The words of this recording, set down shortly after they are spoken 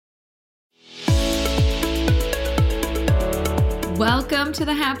Welcome to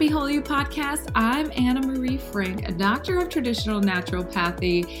the Happy Whole You podcast. I'm Anna Marie Frank, a doctor of traditional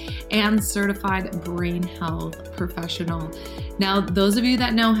naturopathy and certified brain health professional. Now, those of you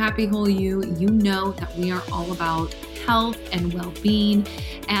that know Happy Whole You, you know that we are all about health and well-being,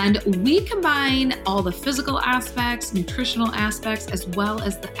 and we combine all the physical aspects, nutritional aspects, as well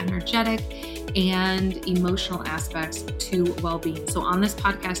as the energetic and emotional aspects to well-being. So on this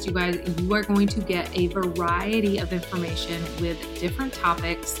podcast, you guys, you are going to get a variety of information with different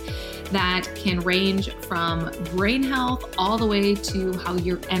topics that can range from brain health all the way to how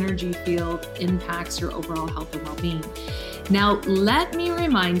your energy field impacts your overall health and well-being. Now, let me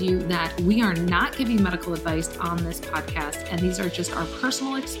remind you that we are not giving medical advice on this podcast, and these are just our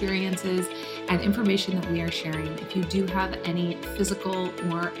personal experiences and information that we are sharing. If you do have any physical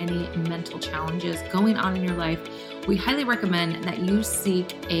or any mental challenges going on in your life, we highly recommend that you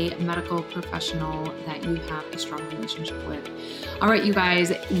seek a medical professional that you have a strong relationship with. All right, you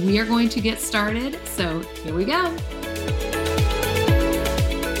guys, we are going to get started. So here we go.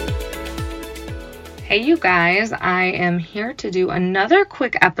 Hey, you guys, I am here to do another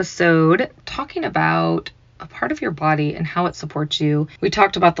quick episode talking about a part of your body and how it supports you. We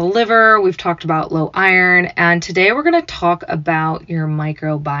talked about the liver, we've talked about low iron, and today we're going to talk about your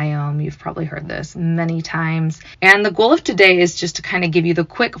microbiome. You've probably heard this many times. And the goal of today is just to kind of give you the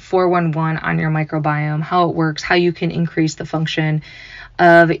quick 411 on your microbiome, how it works, how you can increase the function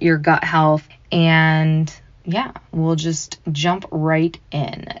of your gut health, and yeah, we'll just jump right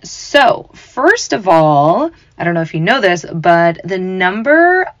in. So first of all, I don't know if you know this, but the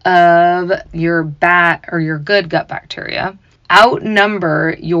number of your bad or your good gut bacteria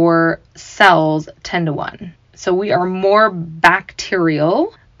outnumber your cells 10-1. So we are more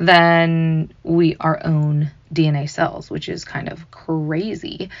bacterial than we our own DNA cells, which is kind of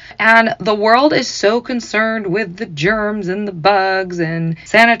crazy. And the world is so concerned with the germs and the bugs and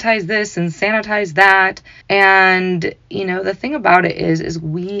sanitize this and sanitize that. And, you know, the thing about it is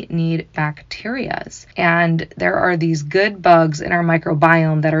we need bacterias. And there are these good bugs in our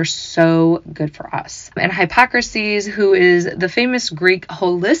microbiome that are so good for us. And Hippocrates, who is the famous Greek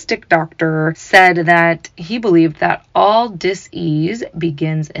holistic doctor, said that he believed that all dis-ease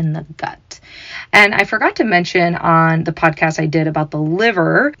begins in the gut. And I forgot to mention on the podcast I did about the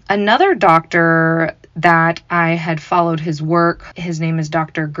liver, another doctor that I had followed his work, his name is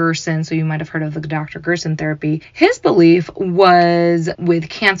Dr. Gerson, so you might have heard of the Dr. Gerson therapy. His belief was with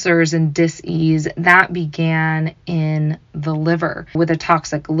cancers and dis-ease that began in the liver with a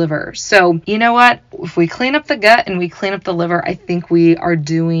toxic liver. So you know what? If we clean up the gut and we clean up the liver, I think we are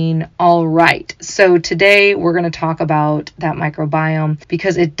doing all right. So today we're going to talk about that microbiome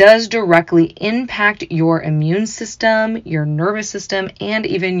because it does directly impact your immune system, your nervous system, and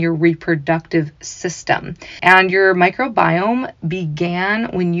even your reproductive system. And your microbiome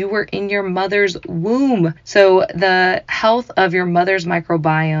began when you were in your mother's womb. So the health of your mother's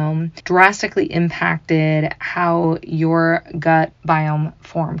microbiome drastically impacted how your gut biome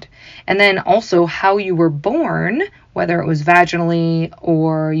formed. And then also how you were born, whether it was vaginally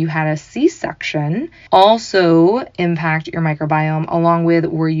or you had a C-section, also impact your microbiome, along with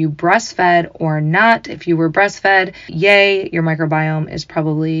were you breastfed or not. If you were breastfed, yay, your microbiome is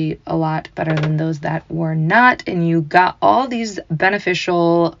probably a lot better than those that were not. And you got all these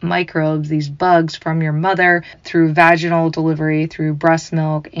beneficial microbes, these bugs from your mother through vaginal delivery, through breast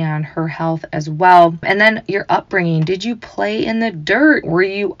milk, and her health as well. And then your upbringing. Did you play in the dirt? Were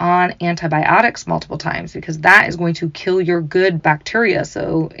you on antibiotics multiple times? Because that is going to kill your good bacteria.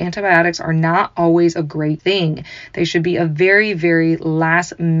 So antibiotics are not always a great thing. They should be a very, very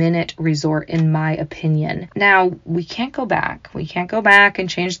last minute resort, in my opinion. Now, we can't go back. We can't go back and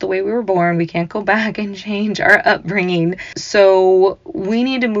change the way we were born. We can't go back and change our upbringing. So we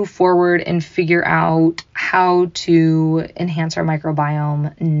need to move forward and figure out how to enhance our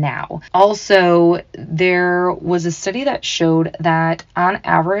microbiome now. Also, there was a study that showed that on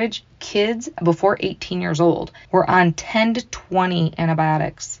average, kids before 18 years old were on 10 to 20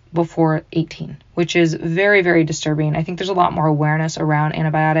 antibiotics before 18, which is very, very disturbing. I think there's a lot more awareness around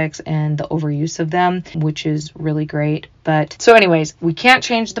antibiotics and the overuse of them, which is really great. But so anyways, we can't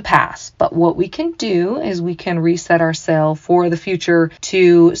change the past, but what we can do is we can reset our cell for the future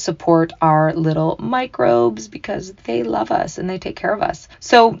to support our little microbes because they love us and they take care of us.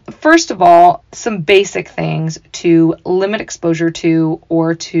 So first of all, some basic things to limit exposure to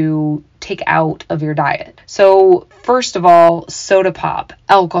or to take out of your diet. So first of all, soda pop,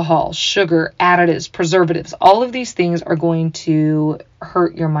 alcohol, sugar, additives, preservatives, all of these things are going to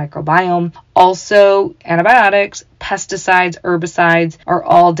hurt your microbiome. Also, antibiotics, pesticides, herbicides are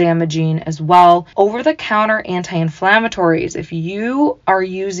all damaging as well. Over-the-counter anti-inflammatories, if you are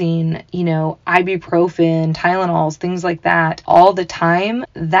using, ibuprofen, Tylenols, things like that all the time,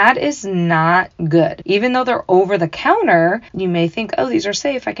 that is not good. Even though they're over-the-counter, you may think, oh, these are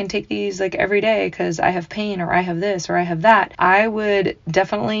safe. I can take these like every day because I have pain or I have this or I have that. I would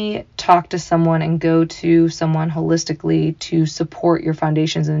definitely talk to someone and go to someone holistically to support your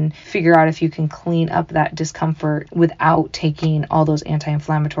foundations and figure out if you can clean up that discomfort without taking all those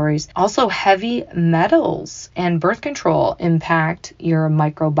anti-inflammatories. Also, heavy metals and birth control impact your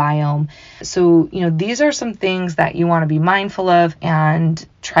microbiome. So, these are some things that you want to be mindful of and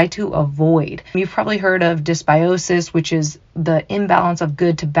try to avoid. You've probably heard of dysbiosis, which is the imbalance of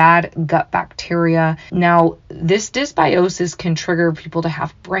good to bad gut bacteria. Now, this dysbiosis can trigger people to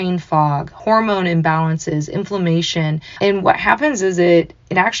have brain fog, hormone imbalances, inflammation. And what happens is it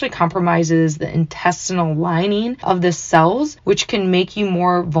actually compromises the intestinal lining of the cells, which can make you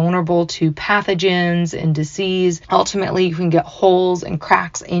more vulnerable to pathogens and disease. Ultimately, you can get holes and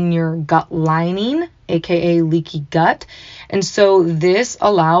cracks in your gut lining, aka leaky gut. And so this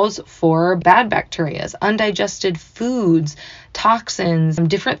allows for bad bacteria, undigested foods, toxins,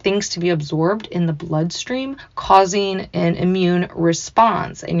 different things to be absorbed in the bloodstream, causing an immune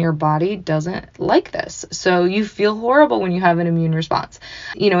response. And your body doesn't like this. So you feel horrible when you have an immune response.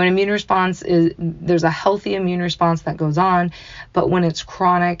 An immune response there's a healthy immune response that goes on, but when it's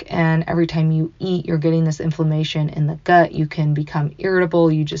chronic and every time you eat, you're getting this inflammation in the gut, you can become irritable,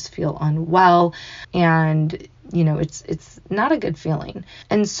 you just feel unwell, and it's not a good feeling.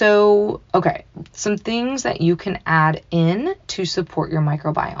 And so, some things that you can add in to support your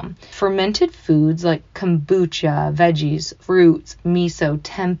microbiome. Fermented foods like kombucha, veggies, fruits, miso,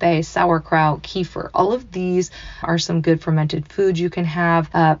 tempeh, sauerkraut, kefir, all of these are some good fermented foods you can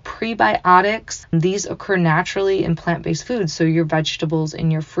have. Prebiotics, these occur naturally in plant-based foods, so your vegetables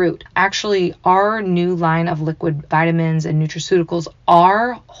and your fruit. Actually, our new line of liquid vitamins and nutraceuticals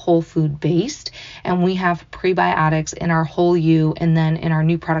are whole food based, and we have prebiotics in our Whole You and then in our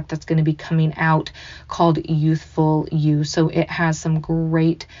new product that's going to be coming out called Youthful You. So it has some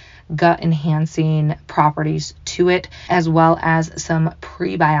great gut enhancing properties to it, as well as some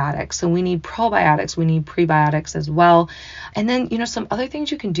prebiotics. So we need probiotics, we need prebiotics as well. And then, some other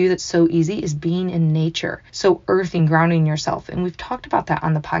things you can do that's so easy is being in nature. So earthing, grounding yourself. And we've talked about that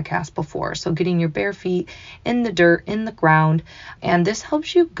on the podcast before. So getting your bare feet in the dirt, in the ground. And this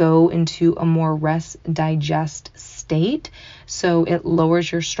helps you go into a more rest, digest state. So it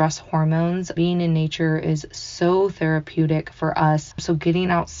lowers your stress hormones. Being in nature is so therapeutic for us. So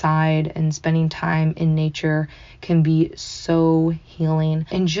getting outside and spending time in nature can be so healing.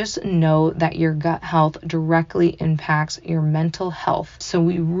 And just know that your gut health directly impacts your mental health. So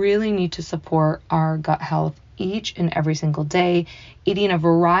we really need to support our gut health each and every single day. Eating a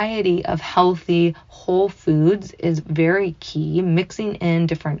variety of healthy whole foods is very key. Mixing in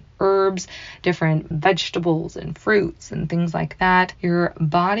different herbs, different vegetables and fruits and things like that. Your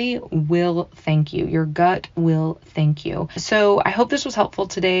body will thank you. Your gut will thank you. So I hope this was helpful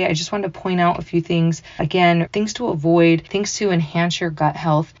today. I just wanted to point out a few things. Again, things to avoid, things to enhance your gut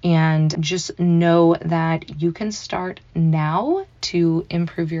health, and just know that you can start now to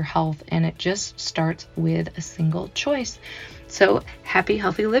improve your health, and it just starts with a single choice. So happy,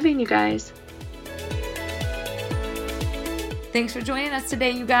 healthy living, you guys. Thanks for joining us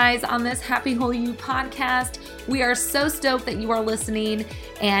today, you guys, on this Happy Whole You podcast. We are so stoked that you are listening.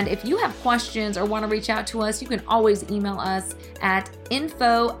 And if you have questions or want to reach out to us, you can always email us at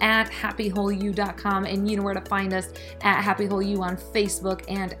info@happywholeyou.com. And you know where to find us at Happy Whole You on Facebook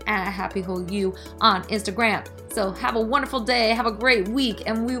and at Happy Whole You on Instagram. So have a wonderful day. Have a great week,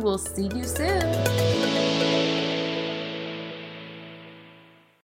 and we will see you soon.